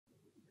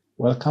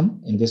Welcome.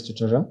 In this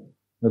tutorial,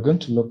 we're going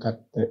to look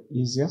at the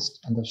easiest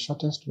and the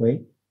shortest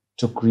way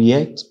to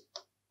create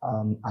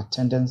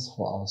attendance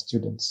for our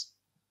students.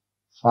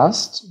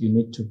 First, you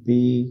need to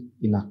be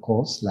in a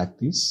course like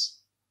this.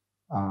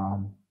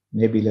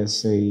 Maybe let's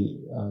say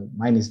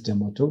mine is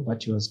Demo 2,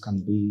 but yours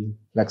can be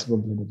flexible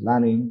blended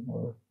learning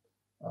or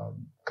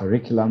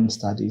curriculum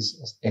studies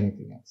or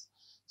anything else.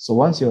 So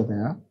once you're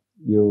there,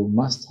 you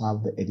must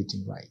have the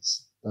editing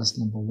rights. That's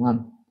number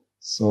one.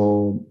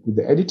 So with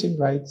the editing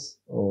rights,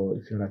 or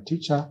if you're a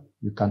teacher,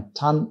 you can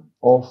turn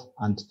off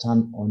and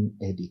turn on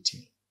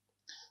editing.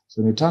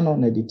 So when you turn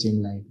on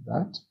editing like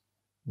that,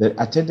 the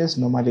attendance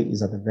normally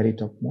is at the very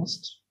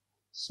topmost.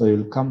 So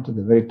you'll come to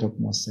the very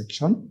topmost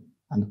section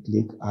and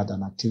click add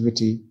an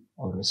activity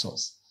or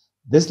resource.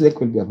 This link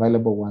will be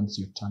available once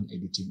you turn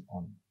editing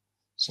on.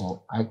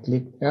 So I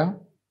click there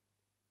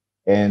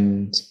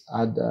and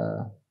add,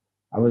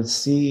 I will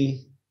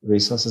see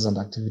resources and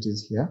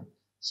activities here.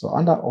 So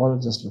under all,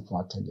 just look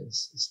for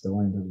attendance. It's the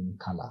one in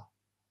color.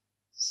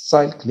 So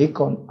I'll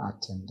click on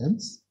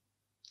attendance.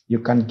 You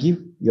can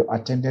give your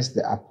attendance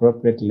the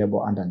appropriate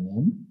label under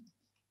name,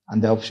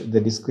 and the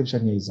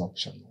description here is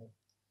optional.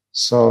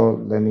 So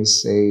let me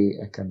say,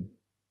 I can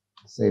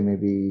say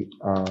maybe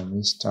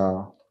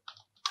Mr.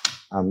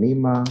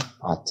 Amima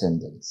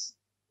attendance.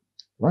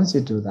 Once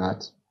you do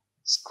that,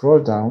 scroll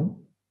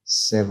down,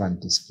 save and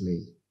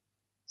display.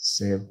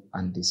 Save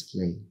and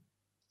display.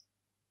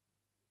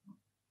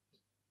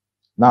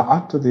 Now,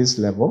 up to this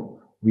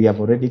level, we have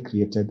already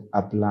created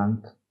a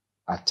blank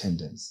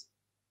attendance.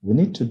 We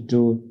need to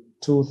do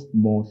two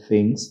more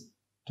things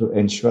to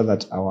ensure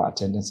that our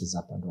attendance is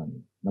up and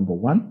running. Number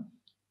one,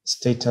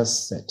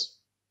 status set.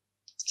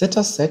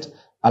 Status set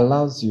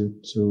allows you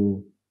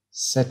to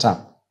set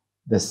up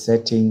the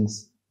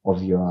settings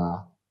of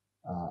your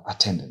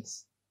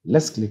attendance.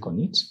 Let's click on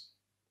it.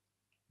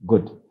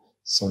 Good.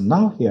 So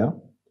now here,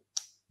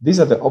 these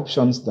are the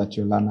options that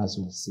your learners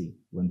will see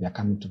when they are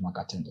coming to mark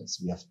attendance.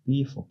 We have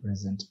P for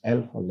present,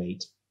 L for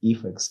late, E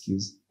for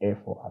excuse, A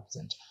for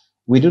absent.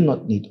 We do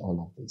not need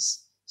all of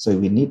this. So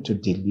we need to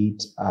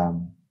delete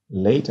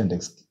late and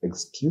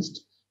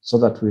excused so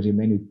that we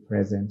remain with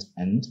present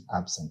and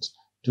absent.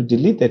 To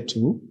delete the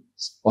two,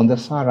 on the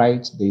far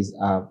right, there is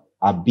a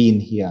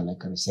bin here,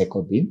 like a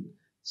recycle bin.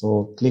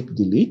 So click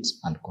delete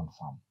and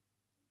confirm.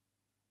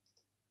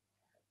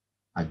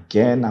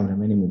 Again, I'm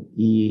remaining with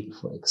E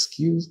for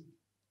excuse,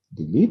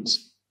 delete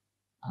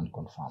and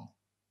confirm.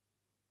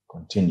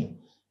 Continue.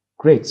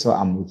 Great. So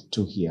I'm with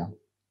 2 here,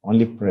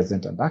 only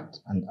present and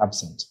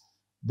absent.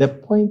 The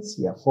points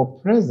here for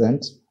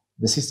present,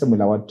 the system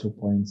will award 2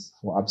 points.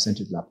 For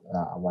absent, it will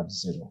award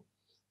 0.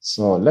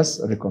 So let's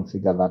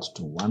reconfigure that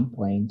to 1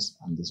 point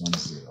and this one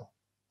 0.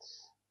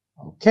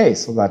 Okay,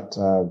 so that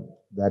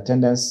the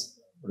attendance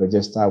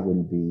register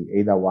will be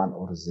either 1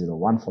 or 0.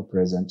 1 for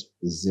present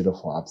is 0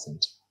 for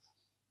absent.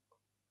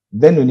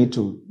 Then we need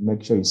to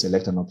make sure you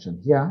select an option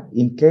here.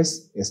 In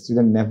case a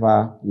student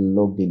never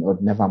logged in or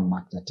never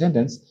marked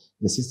attendance,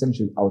 the system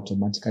should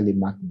automatically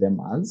mark them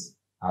as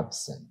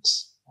absent.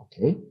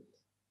 Okay.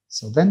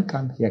 So then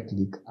come here,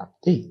 click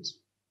update.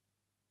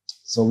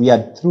 So we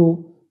are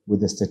through with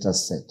the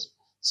status set.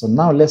 So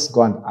now let's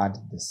go and add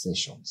the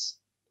sessions.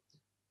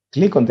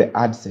 Click on the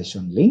add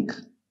session link.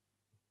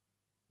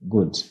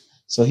 Good.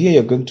 So here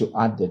you're going to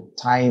add the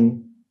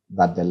time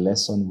that the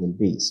lesson will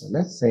be. So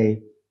let's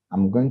say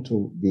I'm going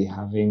to be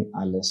having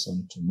a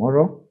lesson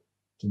tomorrow.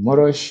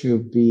 Tomorrow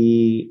should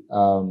be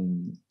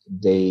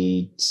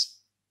date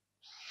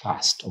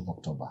 1st of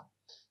October.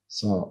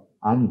 So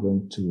I'm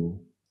going to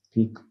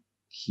pick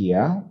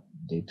here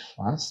date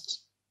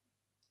 1st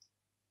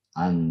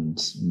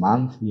and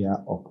month here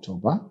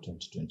October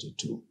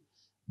 2022.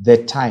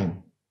 The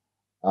time,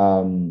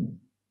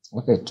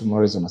 okay,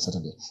 tomorrow is on a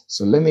Saturday.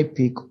 So let me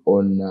pick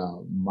on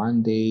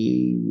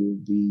Monday will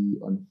be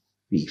on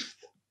 5th.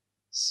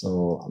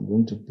 So I'm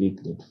going to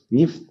pick the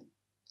 5th.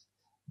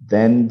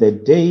 Then the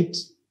date,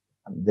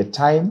 the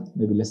time,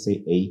 maybe let's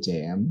say 8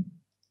 a.m.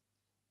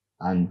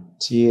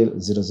 until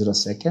 00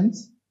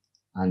 seconds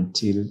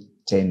until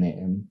 10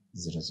 a.m.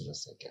 00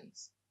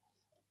 seconds.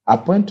 A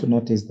point to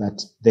notice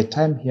that the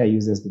time here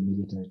uses the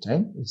military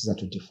time, which is a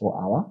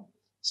 24-hour.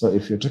 So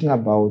if you're talking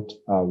about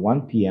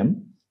 1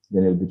 p.m.,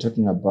 then you'll be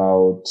talking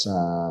about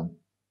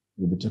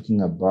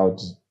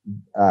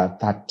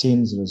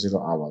 1300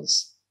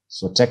 hours.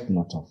 So take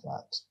note of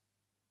that.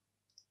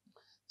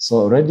 So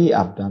already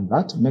I've done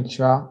that. Make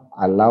sure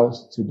allow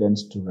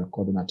students to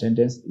record on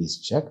attendance is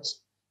checked,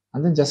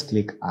 and then just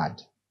click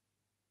add.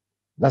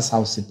 That's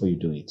how simple you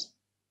do it.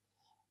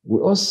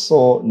 We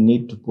also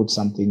need to put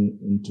something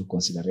into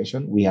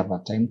consideration. We have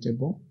a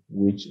timetable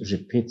which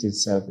repeats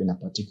itself in a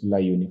particular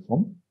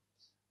uniform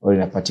or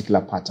in a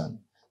particular pattern.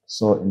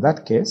 So in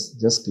that case,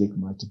 just click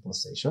multiple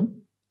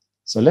session.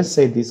 So let's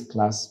say this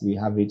class, we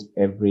have it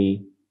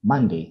every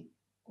Monday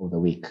of the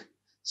week.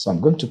 So I'm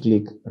going to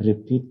click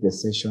repeat the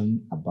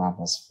session above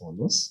as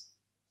follows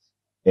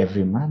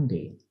every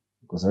Monday,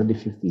 because already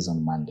 5th is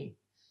on Monday,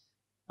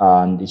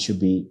 and it should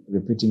be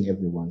repeating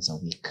every once a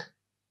week.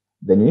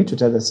 Then you need to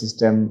tell the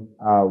system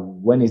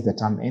when is the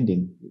term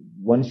ending,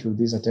 when should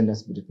this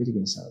attendance be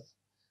repeating itself.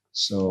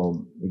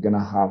 So you're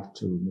gonna have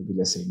to maybe,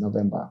 let's say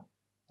November,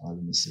 or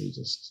let me say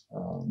just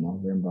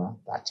November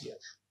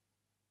 30th.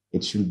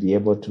 It should be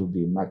able to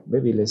be marked,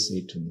 maybe let's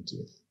say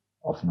 20th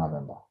of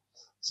November.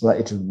 So that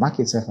it will mark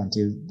itself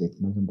until the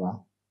November.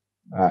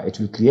 It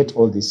will create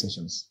all these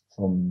sessions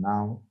from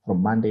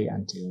Monday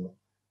until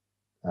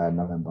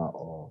November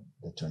or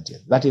the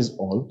 20th. That is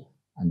all,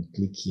 and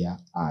click here,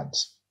 add.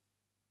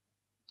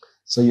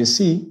 So you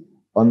see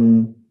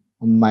on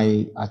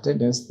my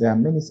attendance, there are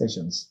many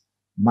sessions.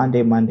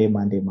 Monday,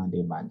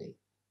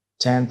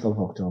 10th of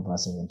October,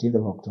 17th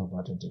of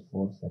October,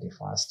 24th,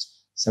 31st,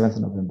 7th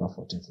of November,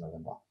 14th of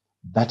November.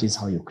 That is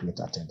how you create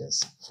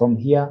attendance. From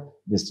here,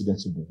 the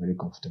students will be very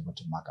comfortable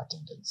to mark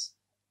attendance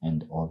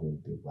and all will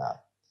be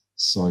well.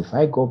 So if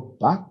I go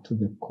back to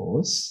the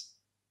course,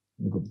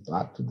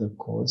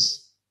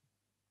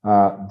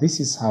 this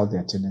is how the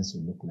attendance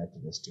will look like to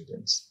the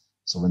students.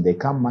 So when they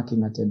come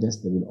marking attendance,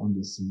 they will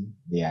only see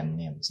their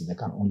name. So they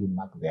can only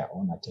mark their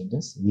own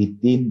attendance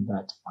within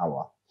that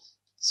hour.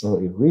 So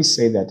if we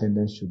say the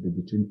attendance should be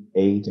between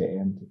 8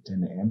 a.m. to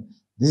 10 a.m.,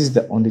 this is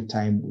the only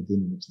time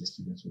within which the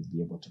students will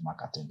be able to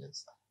mark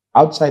attendance.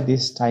 Outside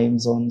these time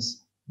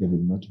zones, they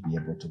will not be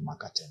able to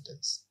mark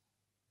attendance.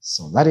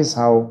 So that is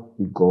how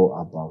we go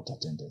about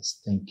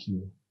attendance. Thank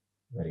you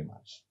very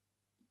much.